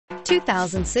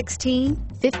2016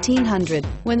 1500.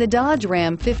 When the Dodge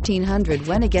Ram 1500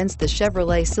 went against the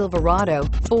Chevrolet Silverado,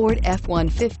 Ford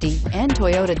F-150, and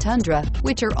Toyota Tundra,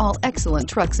 which are all excellent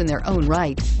trucks in their own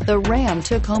right, the Ram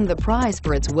took home the prize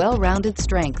for its well-rounded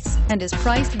strengths and is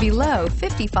priced below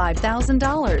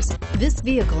 $55,000. This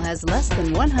vehicle has less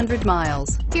than 100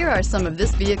 miles. Here are some of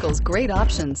this vehicle's great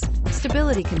options: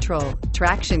 stability control,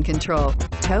 traction control,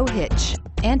 tow hitch,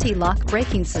 anti-lock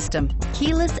braking system,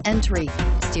 keyless entry,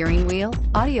 steering wheel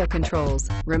audio controls,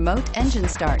 remote engine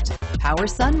start, power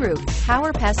sunroof,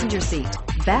 power passenger seat,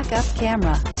 backup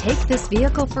camera. Take this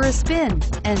vehicle for a spin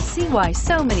and see why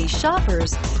so many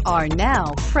shoppers are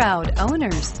now proud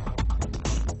owners.